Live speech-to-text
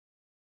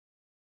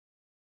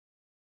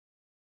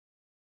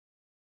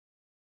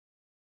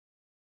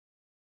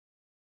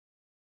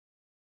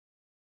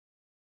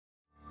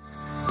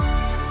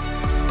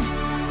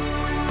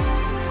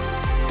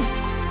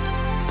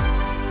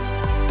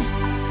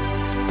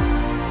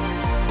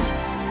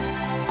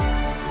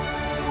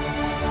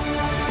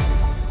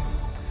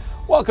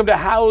Welcome to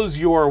How's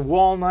Your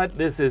Walnut?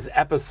 This is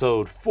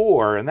episode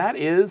 4, and that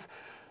is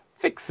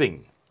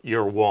fixing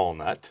your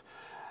walnut.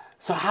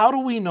 So how do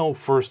we know,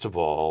 first of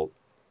all,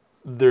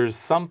 there's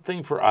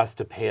something for us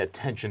to pay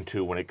attention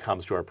to when it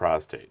comes to our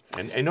prostate?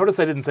 And notice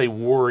I didn't say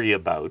worry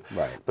about,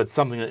 but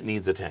something that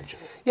needs attention.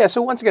 Yeah,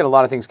 so once again, a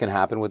lot of things can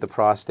happen with the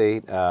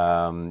prostate.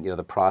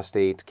 The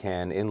prostate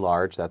can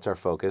enlarge, that's our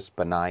focus,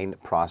 benign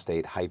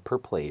prostate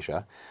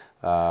hyperplasia.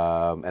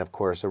 And of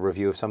course, a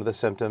review of some of the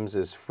symptoms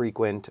is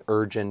frequent,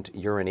 urgent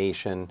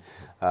urination,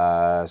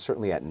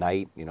 certainly at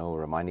night,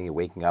 reminding you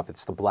waking up.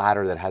 It's the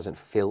bladder that hasn't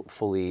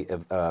fully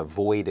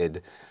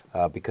voided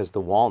because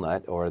the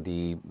walnut or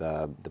the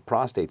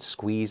prostate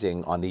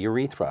squeezing on the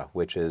urethra,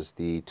 which is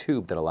the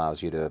tube that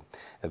allows you to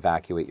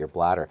evacuate your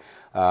bladder.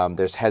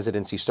 There's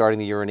hesitancy starting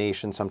the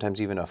urination,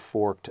 sometimes even a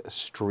forked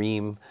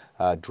stream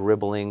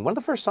dribbling. One of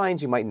the first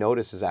signs you might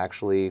notice is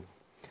actually,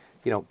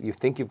 you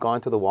think you've gone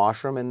to the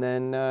washroom and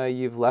then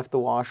you've left the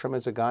washroom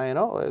as a guy and,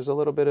 oh, there's a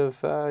little bit of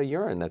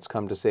urine that's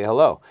come to say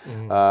hello.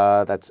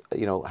 That's,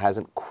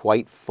 hasn't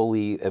quite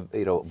fully,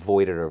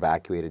 voided or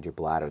evacuated your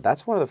bladder.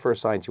 That's one of the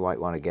first signs you might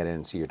want to get in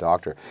and see your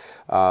doctor.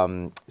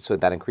 So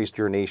that increased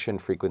urination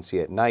frequency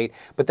at night.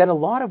 But then a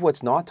lot of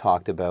what's not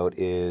talked about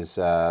is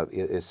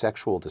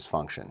sexual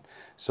dysfunction.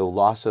 So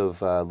loss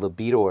of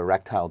libido,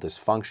 erectile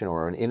dysfunction,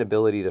 or an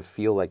inability to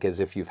feel like as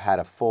if you've had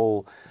a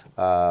full,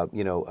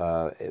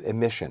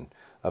 emission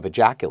of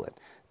ejaculate.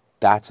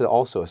 That's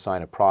also a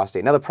sign of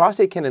prostate. Now, the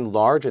prostate can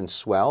enlarge and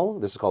swell.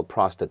 This is called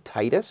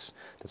prostatitis.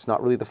 That's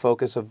not really the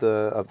focus of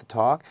the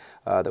talk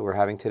that we're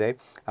having today.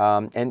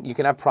 And you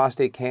can have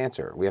prostate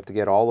cancer. We have to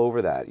get all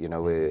over that.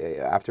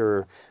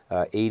 After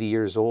 80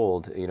 years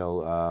old,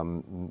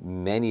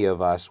 many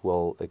of us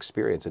will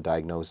experience a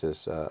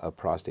diagnosis of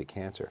prostate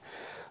cancer.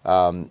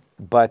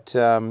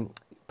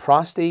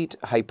 Prostate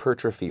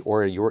hypertrophy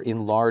or your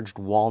enlarged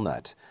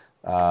walnut,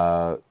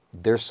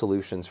 there's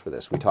solutions for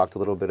this. We talked a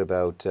little bit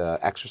about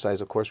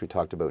exercise, of course. We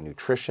talked about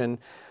nutrition.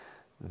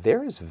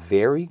 There is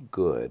very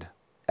good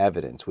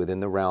evidence within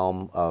the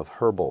realm of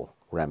herbal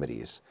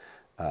remedies.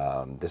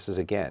 This is,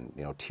 again,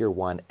 tier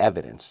 1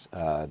 evidence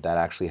that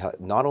actually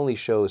not only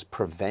shows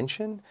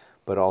prevention,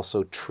 but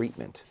also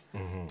treatment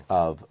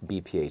of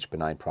BPH,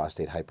 benign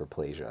prostate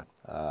hyperplasia.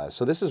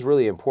 So this is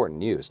really important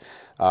news.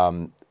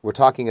 We're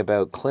talking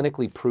about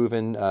clinically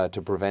proven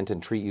to prevent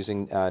and treat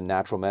using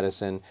natural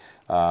medicine,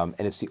 and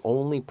it's the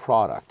only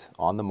product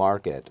on the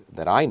market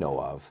that I know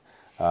of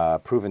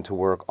proven to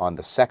work on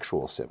the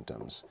sexual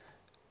symptoms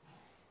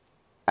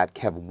at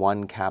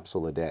 1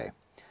 capsule a day,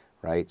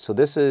 right? So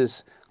this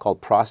is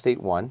called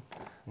Prostate 1.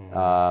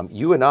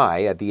 You and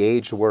I, at the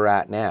age we're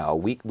at now,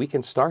 we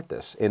can start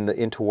this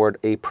in toward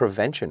a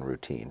prevention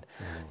routine.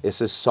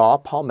 This is saw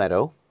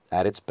palmetto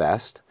at its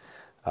best.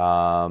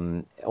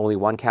 Only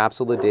 1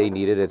 capsule a day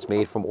needed. It's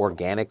made from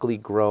organically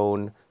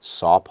grown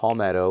saw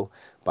palmetto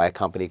by a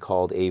company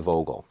called A.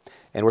 Vogel.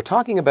 And we're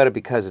talking about it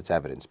because it's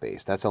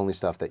evidence-based. That's the only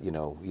stuff that,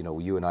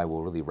 you and I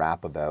will really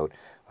rap about.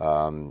 I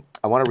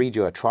want to read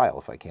you a trial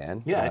if I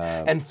can.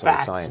 Yeah, and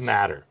facts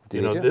matter.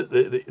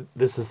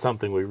 This is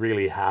something we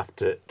really have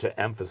to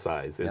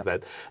emphasize, is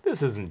that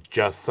this isn't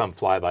just some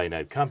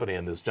fly-by-night company,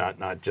 and this is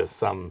not just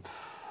some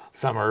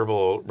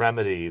herbal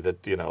remedy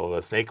that,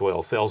 a snake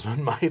oil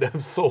salesman might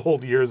have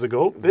sold years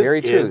ago. This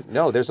Very true.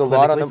 No, there's a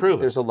lot on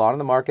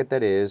the market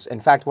that is.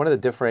 In fact, one of the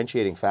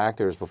differentiating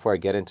factors, before I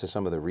get into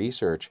some of the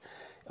research,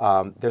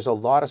 there's a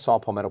lot of saw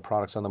palmetto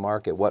products on the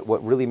market.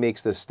 What really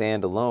makes this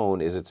stand alone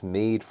is it's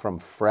made from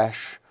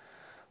fresh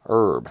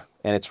herb,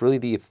 and it's really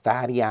the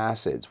fatty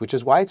acids, which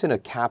is why it's in a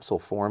capsule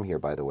form here,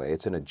 by the way.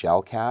 It's in a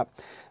gel cap.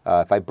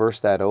 If I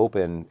burst that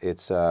open,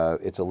 it's a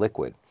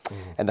liquid.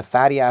 And the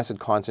fatty acid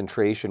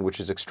concentration, which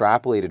is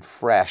extrapolated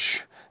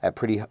fresh at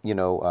pretty,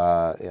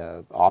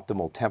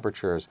 optimal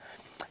temperatures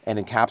and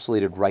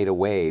encapsulated right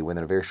away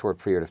within a very short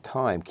period of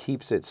time,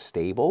 keeps it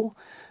stable.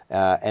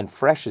 And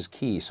fresh is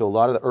key. So a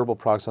lot of the herbal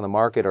products on the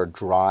market are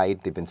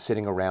dried. They've been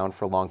sitting around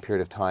for a long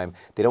period of time.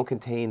 They don't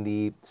contain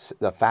the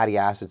fatty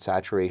acid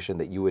saturation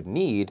that you would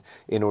need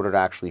in order to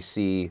actually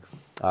see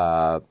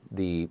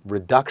the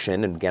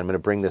reduction. And again, I'm going to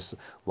bring this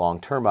long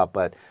term up,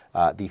 but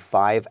the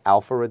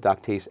 5-alpha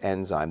reductase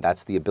enzyme,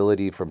 that's the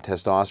ability from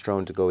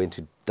testosterone to go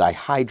into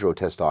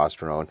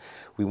dihydrotestosterone.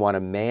 We want to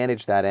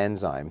manage that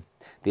enzyme,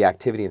 the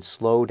activity, and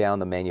slow down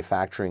the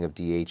manufacturing of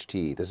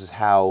DHT. This is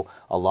how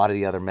a lot of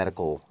the other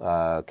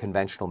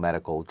conventional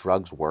medical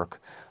drugs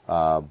work,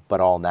 but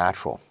all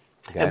natural.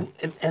 Okay?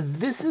 And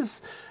this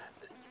is,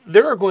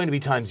 there are going to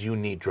be times you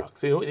need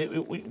drugs.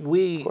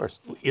 We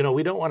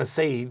don't want to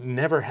say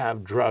never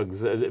have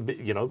drugs.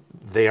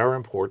 They are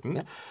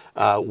important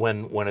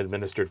when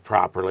administered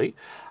properly.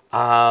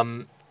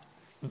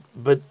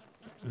 But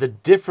the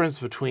difference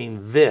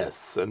between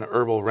this, an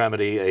herbal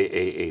remedy,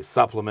 a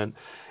supplement,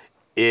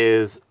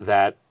 is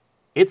that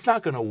it's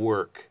not going to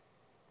work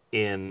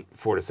in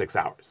 4 to 6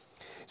 hours.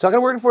 It's not going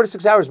to work in 4 to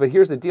 6 hours, but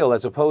here's the deal.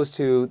 As opposed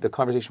to the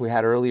conversation we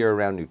had earlier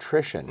around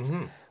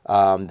nutrition,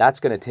 That's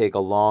going to take a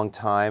long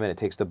time, and it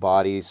takes the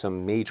body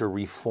some major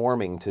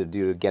reforming to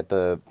do to get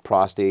the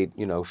prostate,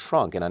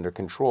 shrunk and under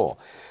control.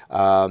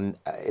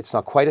 It's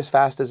not quite as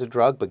fast as a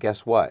drug, but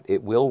guess what?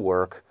 It will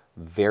work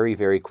very,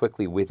 very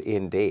quickly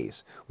within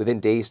days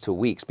to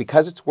weeks,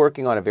 because it's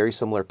working on a very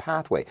similar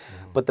pathway.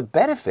 But the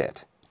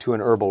benefit to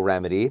an herbal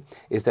remedy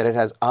is that it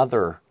has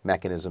other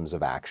mechanisms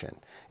of action.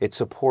 It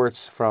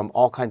supports from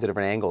all kinds of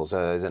different angles.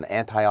 As an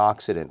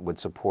antioxidant would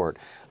support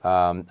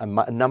a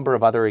number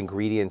of other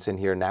ingredients in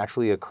here,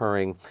 naturally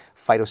occurring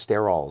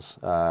phytosterols,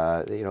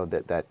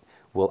 that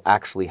will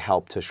actually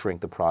help to shrink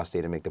the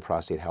prostate and make the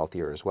prostate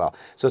healthier as well.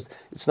 So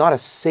it's not a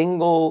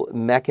single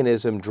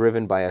mechanism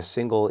driven by a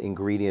single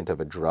ingredient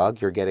of a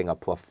drug. You're getting a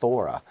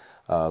plethora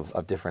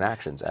of different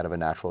actions out of a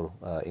natural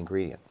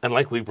ingredient. And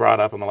like we brought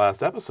up in the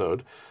last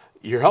episode,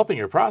 you're helping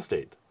your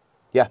prostate.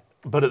 Yeah.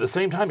 But at the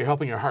same time, you're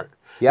helping your heart.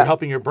 Yeah. You're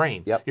helping your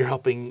brain. Yep. You're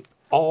helping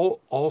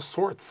all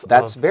sorts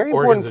That's of very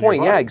organs important in your point.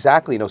 body. Yeah,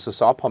 exactly. So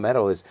saw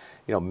palmetto is,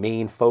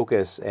 main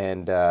focus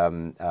and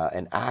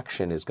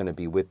action is going to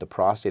be with the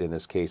prostate. In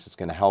this case, it's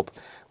going to help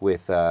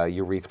with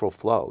urethral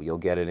flow. You'll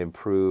get an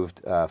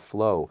improved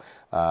flow.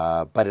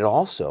 But it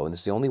also, and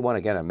this is the only one,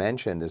 again, I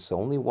mentioned, it's the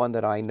only one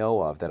that I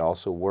know of that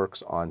also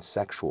works on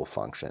sexual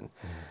function.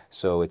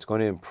 So it's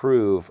going to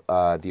improve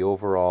the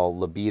overall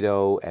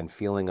libido and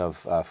feeling of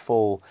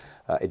full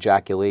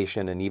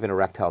ejaculation and even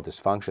erectile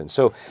dysfunction.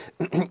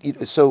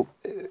 So,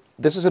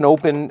 this is an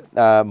open,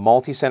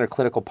 multi-center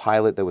clinical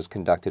pilot that was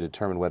conducted to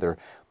determine whether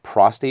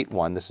prostate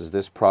 1, this is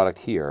this product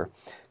here,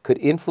 could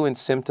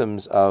influence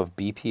symptoms of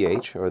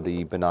BPH, or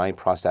the benign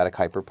prostatic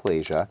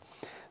hyperplasia,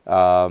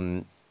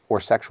 or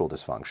sexual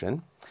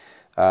dysfunction.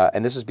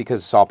 And this is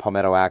because saw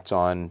palmetto acts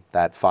on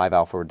that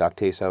 5-alpha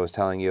reductase I was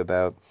telling you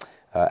about.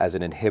 As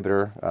an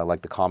inhibitor,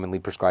 like the commonly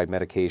prescribed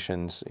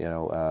medications,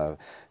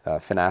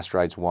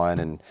 finasteride 1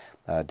 and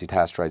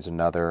dutasteride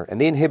another. And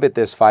they inhibit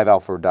this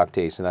 5-alpha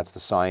reductase, and that's the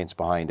science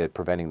behind it,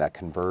 preventing that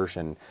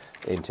conversion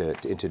into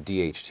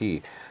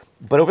DHT.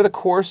 But over the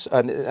course,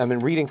 I'm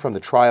reading from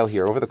the trial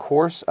here, over the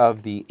course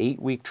of the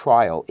 8-week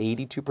trial,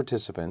 82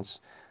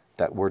 participants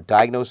that were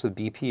diagnosed with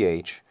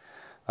BPH,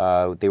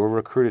 they were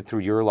recruited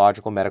through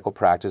urological medical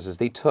practices.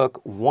 They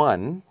took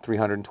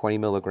 320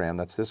 milligram,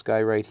 that's this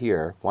guy right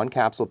here, 1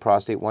 capsule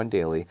prostate 1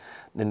 daily,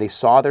 and they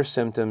saw their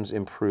symptoms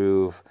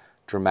improve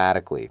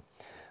dramatically.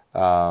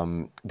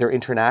 Their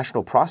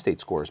international prostate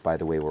scores, by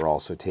the way, were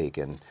also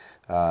taken.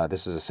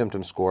 This is a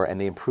symptom score, and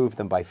they improved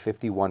them by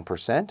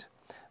 51%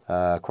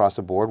 across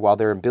the board, while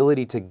their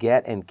ability to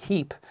get and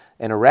keep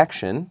an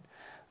erection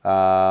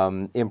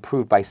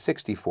improved by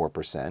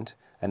 64%.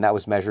 And that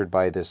was measured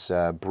by this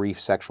brief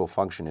sexual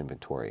function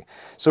inventory.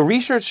 So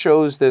research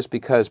shows this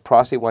because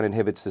prostate 1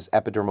 inhibits this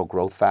epidermal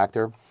growth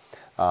factor,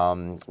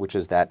 which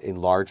is that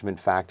enlargement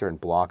factor,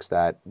 and blocks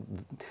that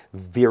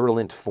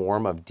virulent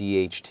form of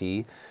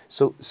DHT.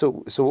 So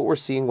what we're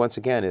seeing once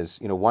again is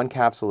 1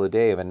 capsule a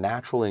day of a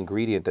natural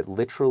ingredient that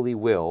literally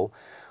will,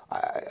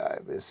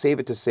 save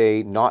it to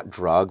say, not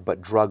drug,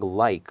 but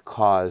drug-like,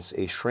 cause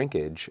a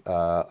shrinkage,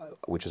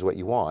 which is what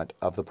you want,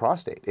 of the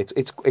prostate.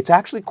 It's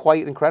actually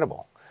quite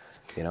incredible.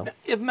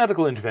 If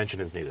medical intervention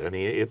is needed, I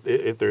mean,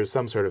 if there's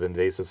some sort of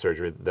invasive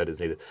surgery that is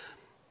needed,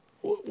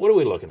 what are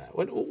we looking at?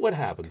 What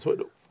happens?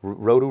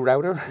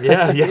 Roto-router?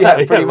 Yeah,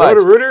 pretty much.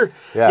 Roto-rooter?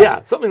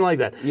 Yeah, something like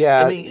that.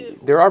 Yeah, I mean,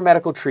 there are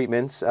medical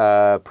treatments,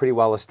 pretty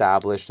well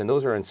established, and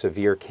those are in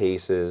severe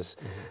cases.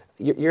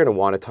 You're going to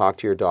want to talk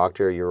to your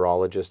doctor, your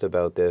urologist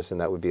about this, and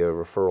that would be a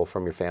referral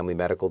from your family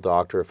medical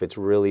doctor if it's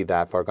really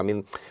that far. I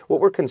mean, what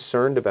we're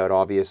concerned about,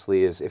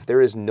 obviously, is if there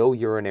is no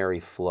urinary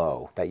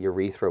flow, that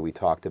urethra we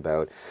talked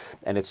about,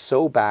 and it's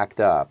so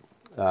backed up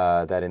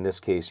that in this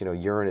case,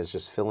 urine is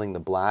just filling the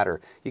bladder,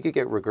 you could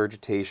get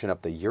regurgitation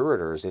up the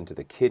ureters into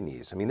the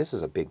kidneys. I mean, this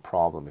is a big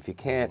problem. If you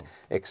can't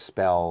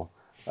expel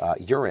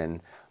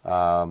urine,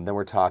 then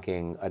we're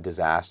talking a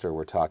disaster.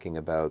 We're talking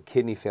about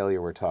kidney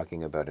failure. We're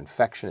talking about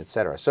infection,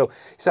 etc. So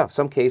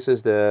some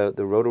cases the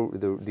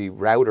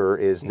router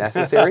is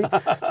necessary.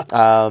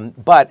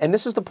 And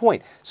this is the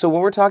point. So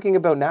when we're talking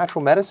about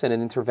natural medicine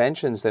and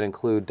interventions that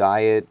include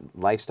diet,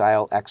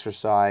 lifestyle,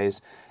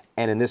 exercise,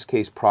 and in this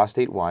case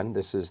prostate 1,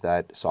 this is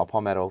that saw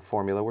palmetto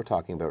formula we're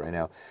talking about right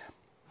now.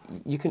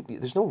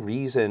 There's no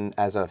reason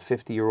as a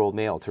 50-year-old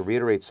male, to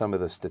reiterate some of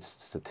the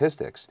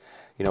statistics,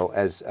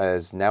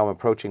 as now I'm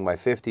approaching my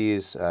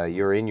 50s,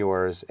 you're in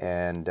yours,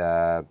 and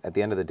at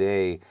the end of the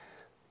day,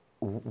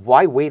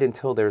 why wait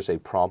until there's a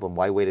problem?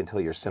 Why wait until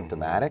you're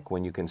symptomatic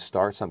when you can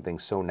start something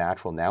so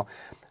natural now?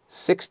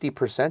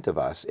 60% of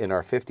us in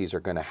our 50s are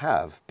going to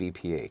have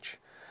BPH.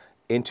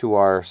 Into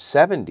our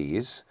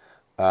 70s,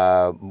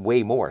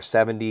 way more,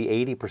 70,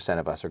 80%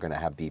 of us are going to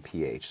have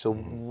BPH. So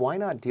why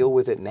not deal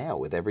with it now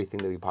with everything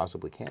that we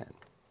possibly can?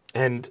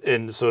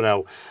 And so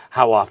now,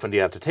 how often do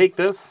you have to take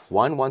this?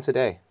 Once a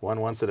day.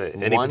 Once a day.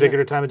 Any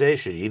particular time of day?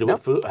 Should you eat it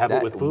with food? Have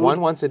it with food?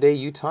 Once a day,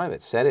 you time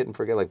it. Set it and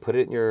forget. Like, put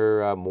it in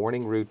your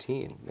morning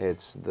routine.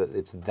 It's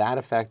that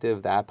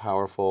effective, that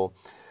powerful,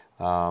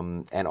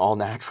 and all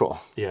natural.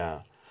 Yeah.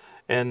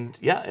 And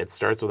yeah, it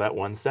starts with that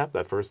one step,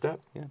 that first step.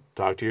 Yeah.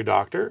 Talk to your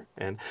doctor.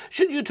 And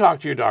should you talk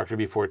to your doctor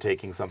before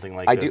taking something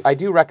like this? I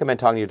do recommend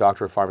talking to your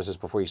doctor or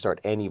pharmacist before you start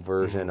any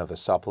version of a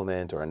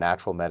supplement or a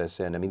natural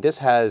medicine. I mean, this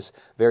has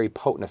very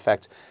potent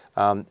effects.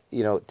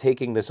 You know,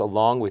 taking this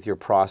along with your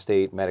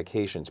prostate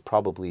medications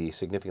probably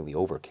significantly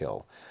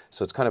overkill.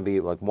 So it's kind of be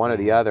like one or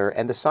the other,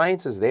 and the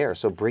science is there.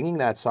 So bringing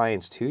that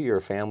science to your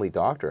family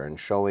doctor and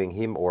showing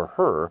him or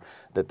her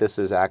that this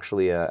is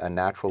actually a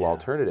natural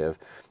alternative.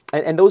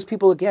 And those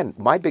people, again,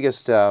 my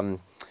biggest,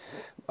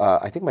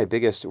 I think my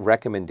biggest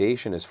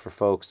recommendation is for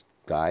folks,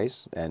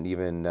 guys, and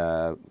even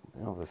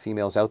you know, the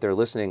females out there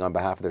listening on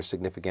behalf of their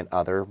significant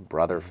other,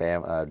 brother,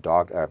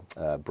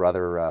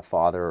 brother,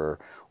 father,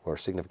 or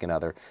significant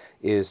other,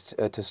 is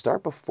to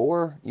start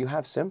before you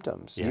have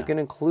symptoms. You can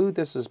include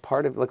this as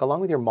part of, like, along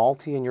with your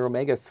multi and your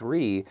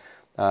omega-3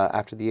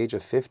 after the age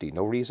of 50.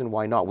 No reason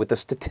why not. With the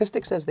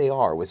statistics as they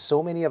are, with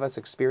so many of us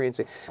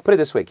experiencing, put it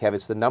this way, Kev,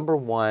 it's the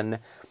 #1,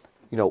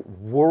 you know,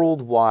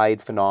 worldwide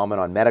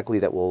phenomenon medically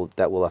that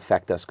will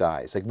affect us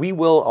guys. Like, we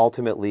will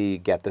ultimately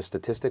get this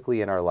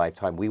statistically in our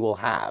lifetime. We will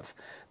have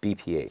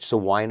BPH. So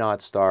why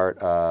not start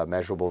a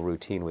measurable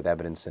routine with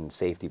evidence and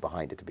safety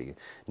behind it to be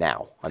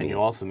now? I mean, and you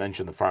also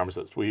mentioned the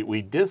pharmacist.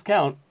 We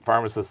discount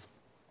pharmacists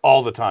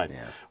all the time.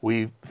 Yeah.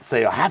 We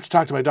say, I have to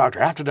talk to my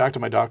doctor. I have to talk to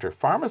my doctor.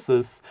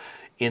 Pharmacists,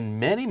 in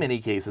many, many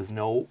cases,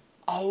 know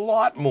a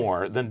lot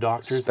more than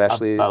doctors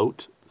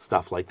about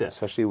stuff like this.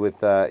 Especially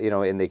with, you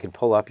know, and they can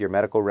pull up your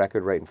medical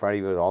record right in front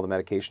of you with all the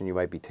medication you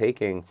might be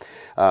taking,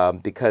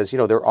 because, you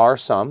know, there are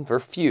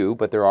few,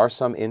 but there are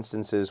some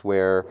instances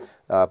where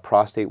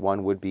prostate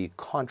 1 would be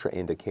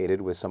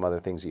contraindicated with some other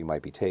things that you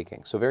might be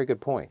taking. So very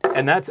good point.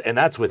 And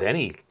that's with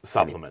any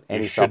supplement.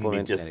 Any you shouldn't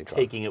supplement, be just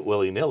taking it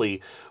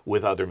willy-nilly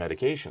with other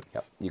medications.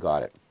 Yep, you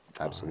got it.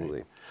 Absolutely.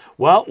 Right.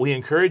 Well, we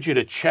encourage you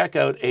to check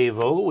out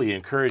AVO. We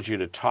encourage you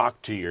to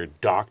talk to your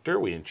doctor.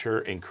 We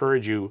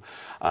encourage you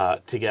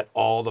to get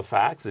all the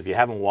facts. If you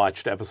haven't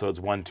watched episodes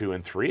 1, 2,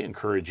 and 3,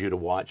 encourage you to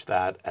watch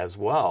that as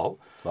well.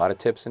 A lot of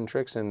tips and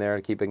tricks in there,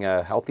 keeping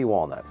a healthy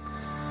walnut.